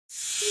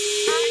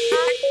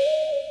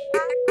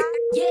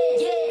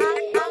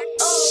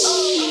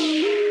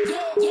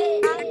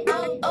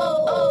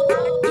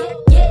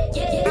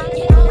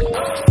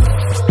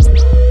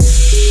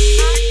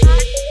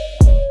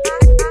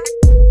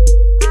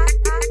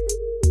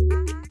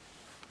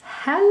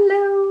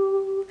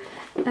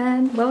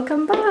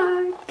welcome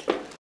back!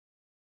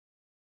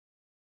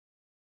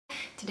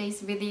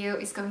 Today's video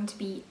is going to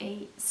be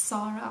a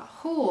Zara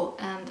haul,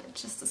 and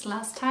just as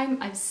last time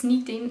I've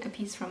sneaked in a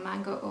piece from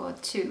Mango or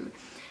two.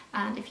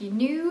 And if you're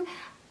new,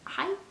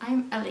 hi,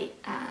 I'm Ellie,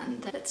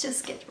 and let's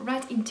just get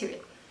right into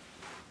it.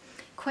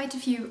 Quite a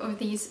few of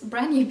these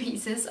brand new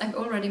pieces I've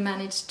already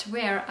managed to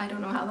wear. I don't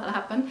know how that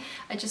happened.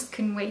 I just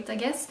couldn't wait, I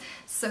guess.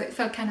 So it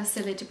felt kind of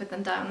silly to put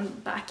them down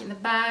back in the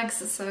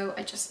bags, so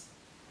I just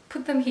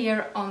put them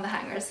here on the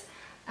hangers.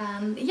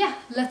 And yeah,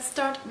 let's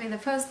start with the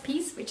first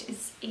piece, which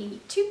is a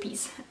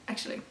two-piece,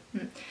 actually.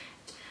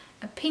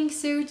 A pink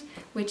suit,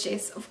 which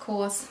is, of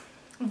course,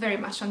 very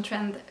much on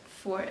trend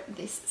for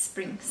this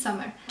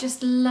spring-summer.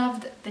 Just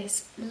loved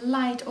this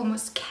light,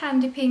 almost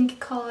candy pink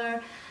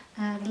color.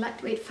 The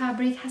lightweight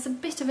fabric has a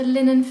bit of a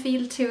linen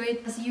feel to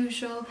it. As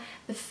usual,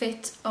 the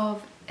fit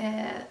of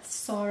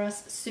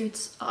Zara's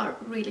suits are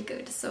really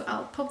good, so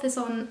I'll pop this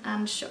on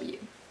and show you.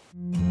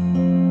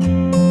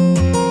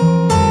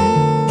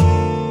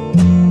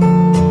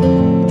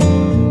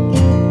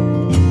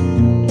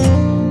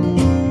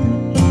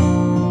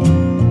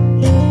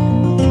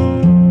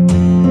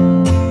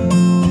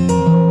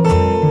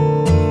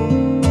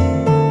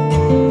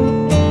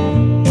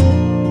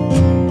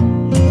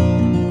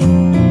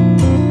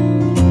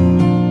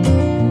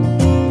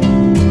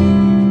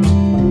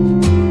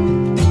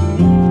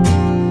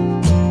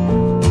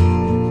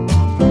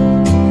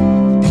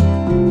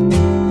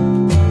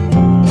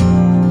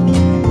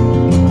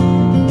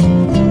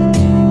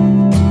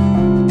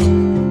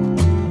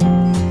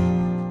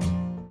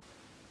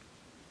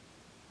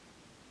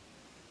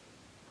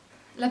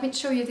 Let me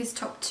show you this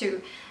top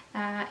too.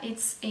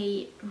 It's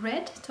a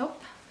red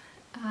top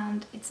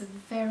and it's a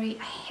very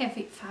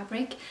heavy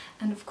fabric,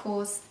 and of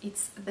course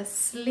it's the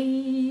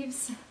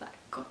sleeves that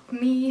got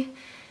me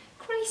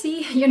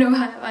crazy. You know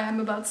how I am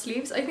about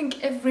sleeves. I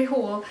think every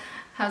haul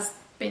has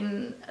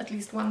been at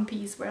least one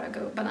piece where I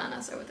go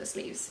bananas over the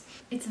sleeves.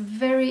 It's a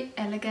very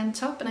elegant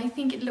top, and I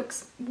think it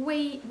looks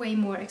way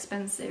more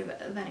expensive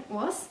than it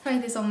was. Try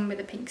this on with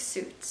a pink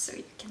suit so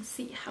you can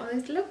see how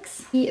it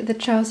looks. The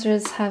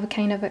trousers have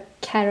kind of a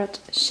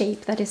carrot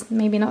shape that is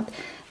maybe not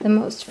the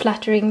most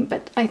flattering,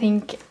 but I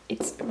think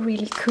it's a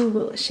really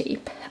cool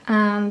shape.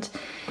 And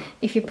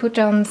if you put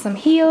on some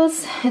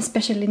heels,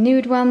 especially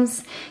nude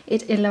ones,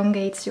 it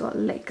elongates your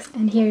legs.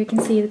 And here you can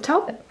see the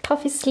top,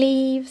 puffy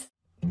sleeves.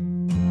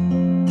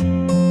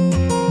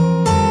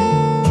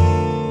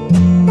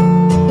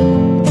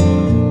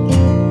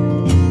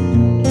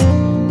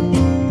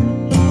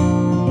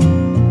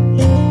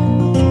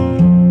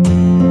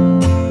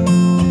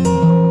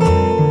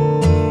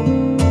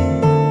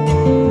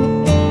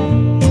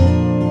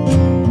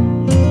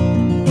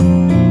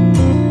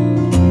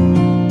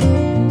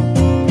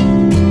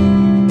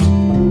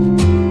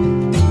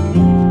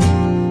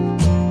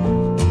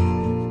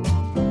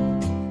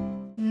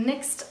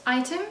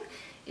 Item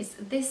is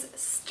this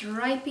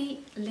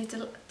stripy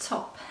little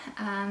top,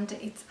 and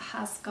it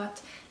has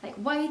got like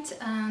white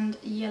and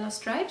yellow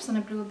stripes on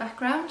a blue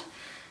background,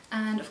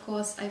 and of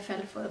course I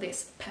fell for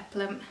this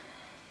peplum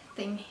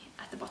thing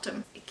at the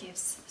bottom. It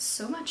gives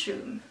so much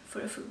room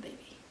for a full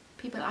baby.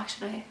 People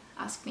actually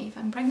ask me if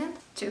I'm pregnant.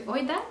 To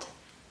avoid that,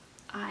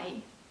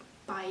 I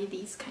buy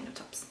these kind of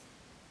tops.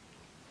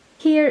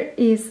 Here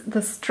is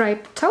the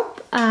striped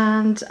top,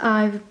 and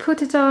I've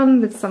put it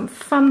on with some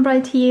fun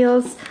bright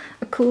heels,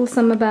 a cool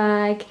summer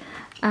bag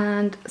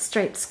and a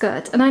straight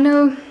skirt. And I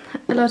know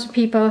a lot of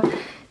people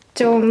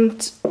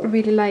don't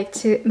really like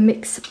to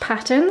mix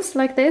patterns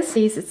like this.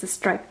 It's a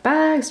striped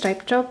bag,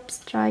 striped top,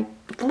 striped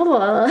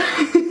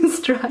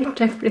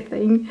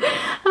everything.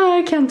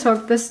 I can't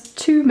talk, there's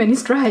too many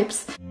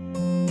stripes.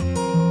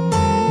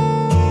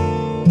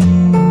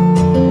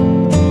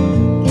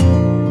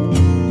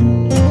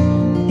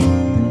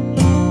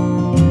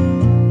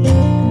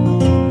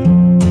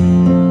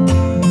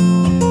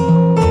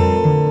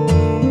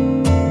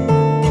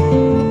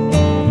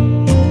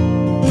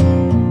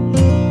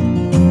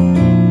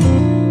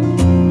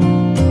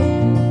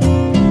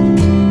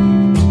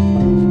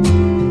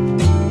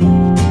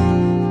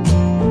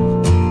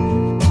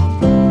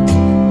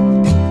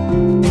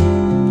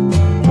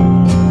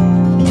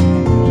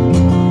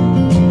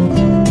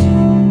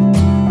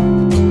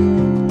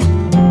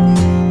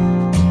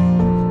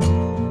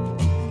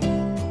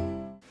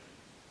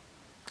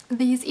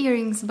 These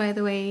earrings, by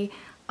the way,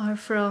 are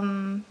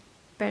from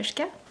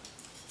Bershka.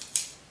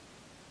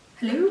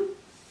 Hello!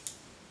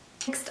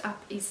 Next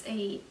up is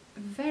a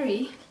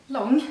very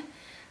long,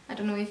 I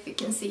don't know if you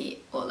can see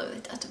all of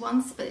it at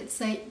once, but it's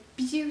a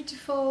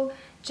beautiful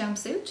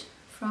jumpsuit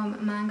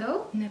from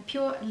Mango in a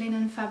pure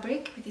linen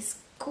fabric with these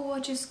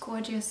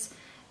gorgeous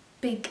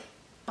big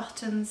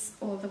buttons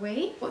all the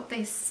way. Bought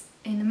this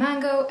in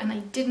Mango and I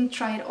didn't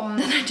try it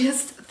on, and I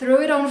just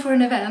threw it on for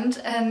an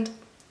event and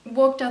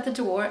walked out the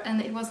door,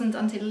 and it wasn't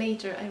until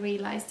later I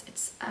realized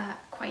it's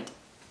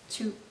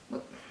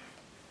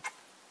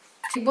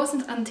it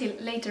wasn't until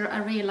later I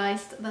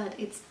realized that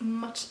it's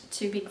much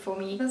too big for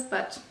me,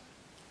 but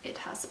it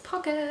has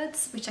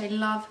pockets, which I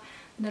love.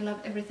 and I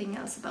love everything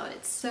else about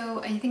it.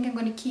 So I think I'm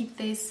going to keep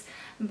this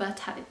but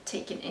have it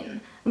taken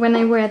in. When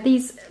I wear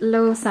these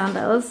low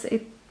sandals,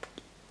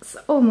 it's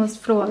almost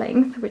floor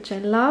length, which I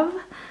love,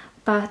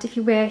 but if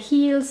you wear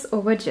heels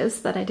or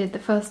wedges that I did the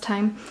first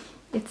time,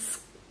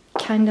 it's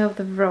kind of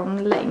the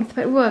wrong length,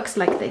 but it works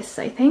like this,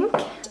 I think.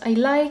 I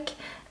like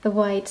the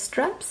wide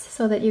straps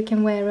so that you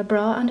can wear a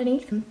bra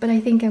underneath, but I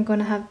think I'm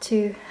gonna have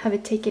to have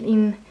it taken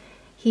in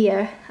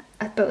here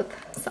at both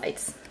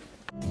sides.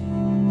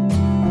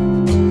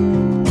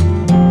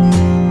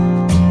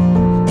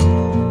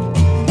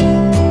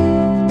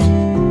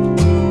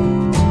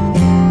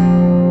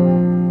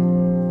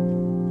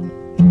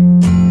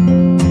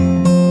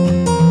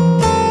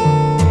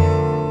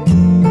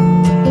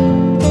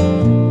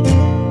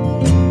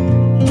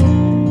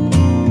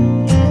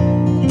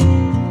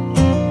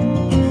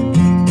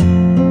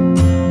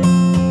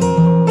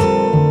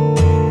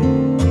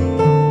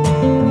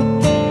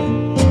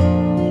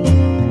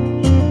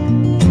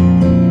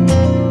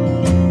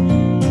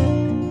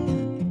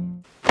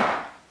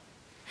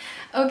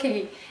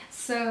 Okay,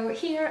 so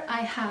here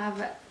I have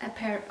a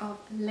pair of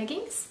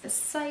leggings, a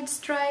side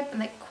stripe,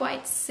 and they're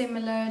quite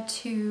similar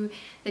to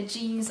the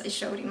jeans I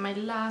showed in my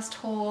last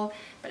haul,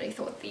 but I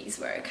thought these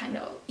were kind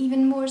of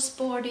even more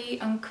sporty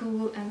and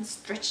cool and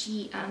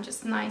stretchy and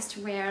just nice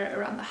to wear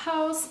around the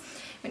house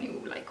when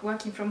you like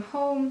working from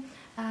home.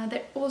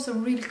 They're also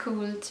really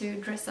cool to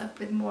dress up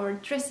with more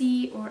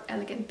dressy or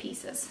elegant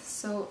pieces,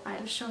 so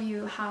I'll show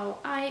you how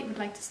I would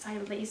like to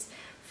style these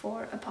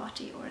for a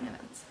party or an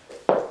event.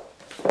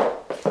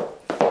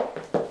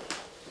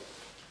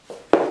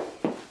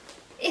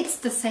 It's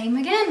the same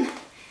again.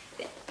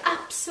 They're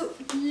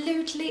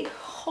absolutely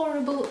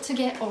horrible to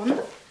get on.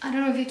 I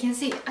don't know if you can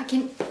see, I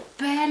can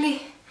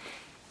barely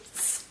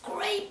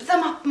scrape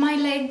them up my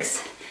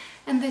legs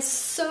and they're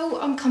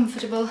so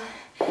uncomfortable.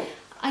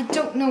 I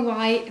don't know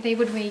why they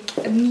would make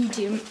a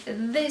medium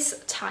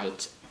this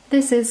tight.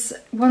 This is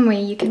one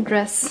way you can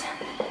dress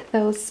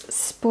those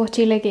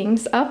sporty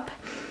leggings up,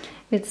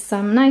 with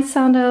some nice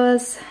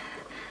sandals,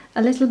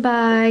 a little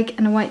bag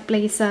and a white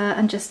blazer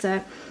and just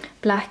a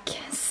black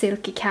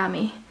silky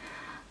cami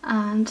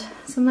and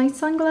some nice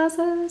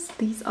sunglasses.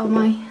 These are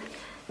my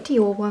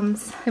Dior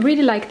ones. I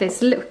really like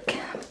this look,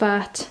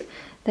 but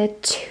they're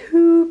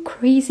too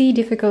crazy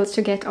difficult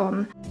to get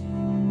on.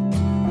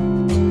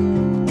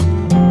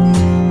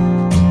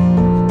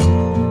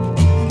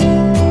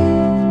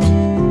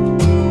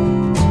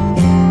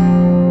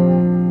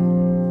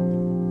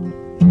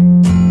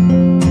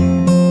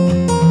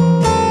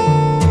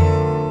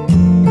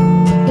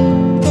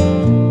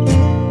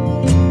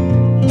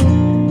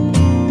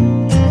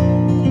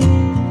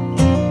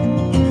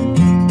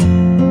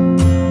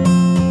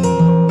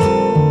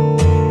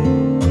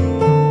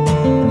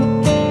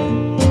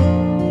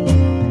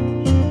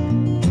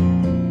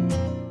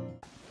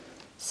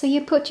 So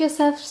you put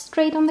yourself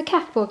straight on the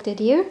catwalk, did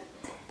you?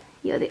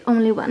 You're the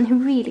only one who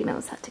really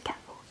knows how to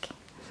catwalk.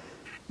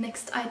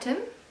 Next item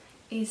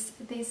is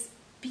this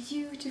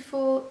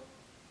beautiful,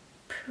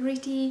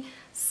 pretty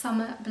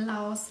summer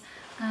blouse,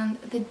 and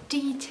the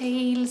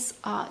details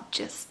are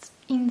just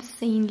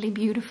insanely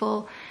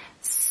beautiful.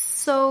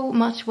 So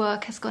much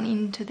work has gone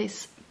into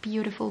this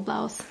beautiful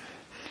blouse.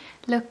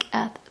 Look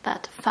at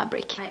that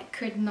fabric. I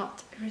could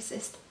not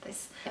resist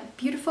this.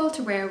 Beautiful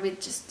to wear with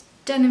just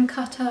denim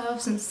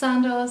cutoffs and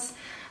sandals,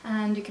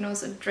 and you can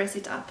also dress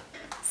it up.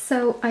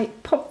 So I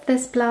popped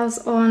this blouse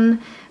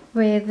on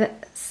with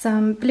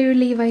some blue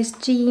Levi's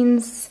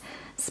jeans,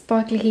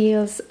 sparkly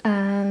heels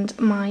and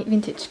my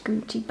vintage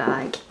Gucci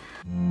bag.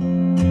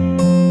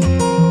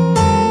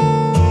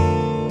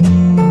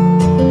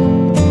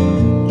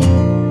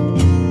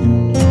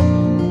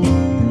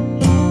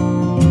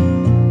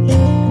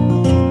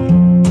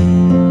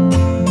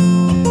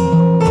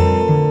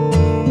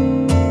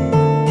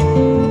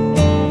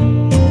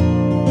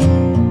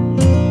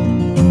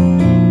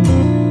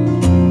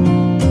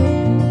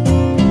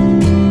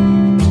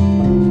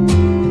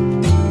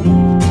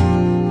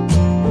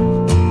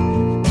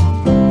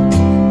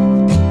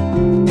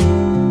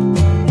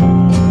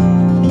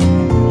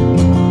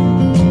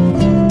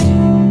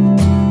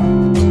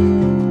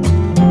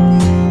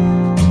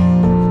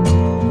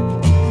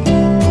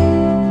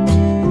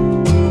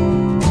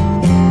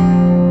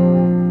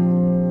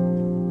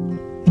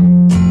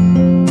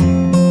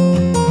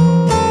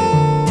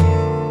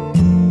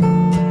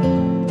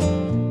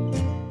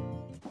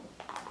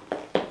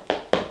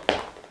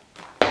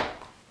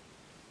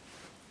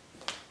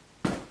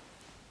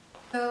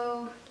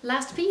 So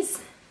last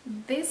piece.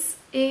 This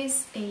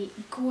is a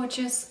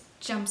gorgeous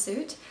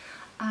jumpsuit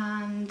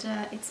and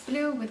it's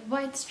blue with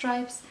white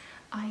stripes.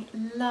 I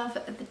love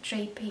the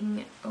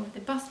draping over the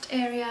bust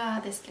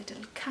area, this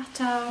little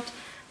cutout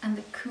and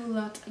the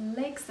culotte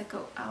legs that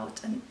go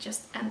out and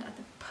just end at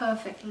the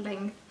perfect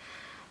length.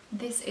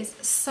 This is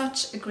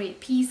such a great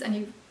piece and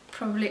you've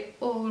probably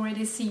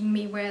already seen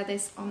me wear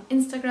this on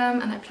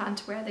Instagram, and I plan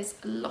to wear this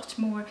a lot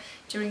more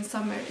during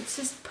summer. It's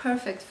just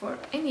perfect for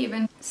any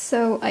event.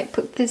 So I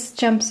put this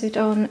jumpsuit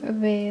on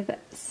with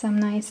some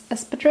nice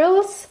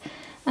espadrilles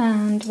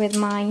and with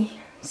my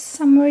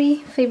summery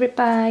favorite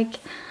bag,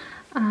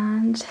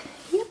 and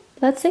yeah,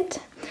 that's it.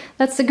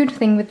 That's the good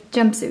thing with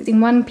jumpsuits.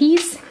 In one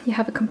piece you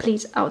have a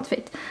complete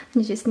outfit.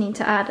 You just need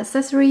to add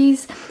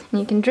accessories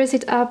and you can dress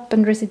it up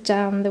and dress it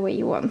down the way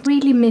you want.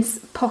 Really miss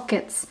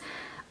pockets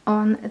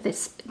on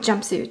this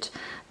jumpsuit,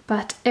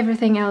 but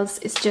everything else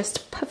is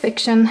just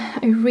perfection.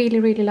 I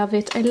really love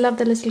it. I love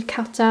the little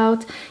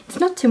cutout. It's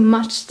not too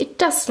much. It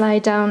does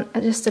slide down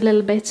just a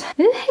little bit.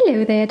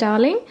 Hello there,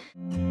 darling.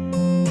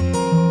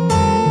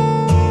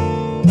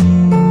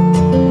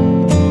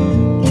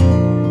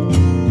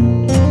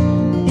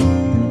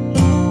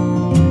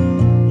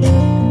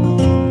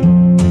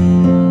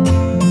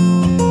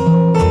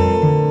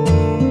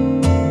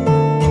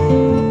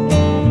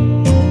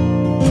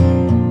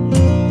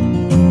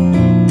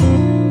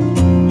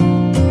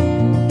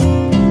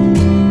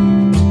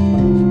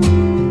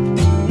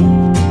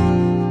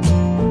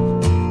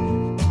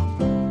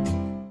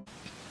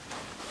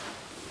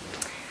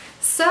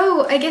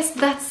 So I guess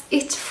that's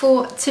it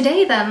for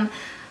today then.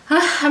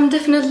 I'm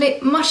definitely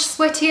much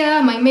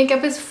sweatier, my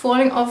makeup is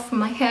falling off,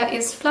 my hair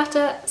is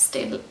flatter,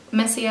 still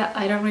messier,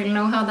 I don't really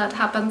know how that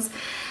happens.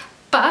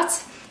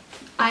 But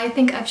I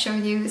think I've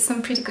shown you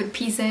some pretty good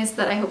pieces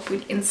that I hope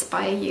will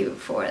inspire you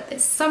for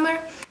this summer.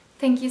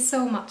 Thank you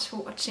so much for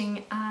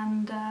watching,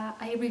 and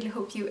I really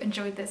hope you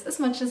enjoyed this as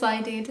much as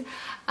I did.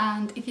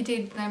 And if you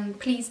did, then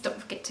please don't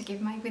forget to give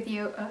my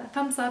video a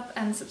thumbs up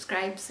and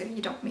subscribe so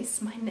you don't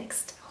miss my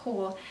next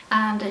haul.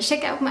 And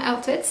check out my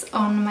outfits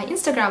on my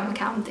Instagram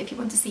account if you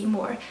want to see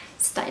more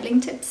styling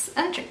tips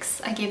and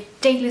tricks. I give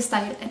daily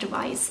style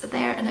advice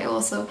there, and I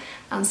also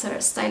answer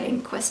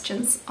styling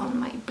questions on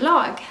my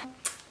blog.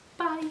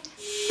 Bye!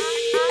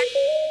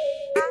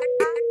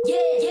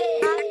 Yeah.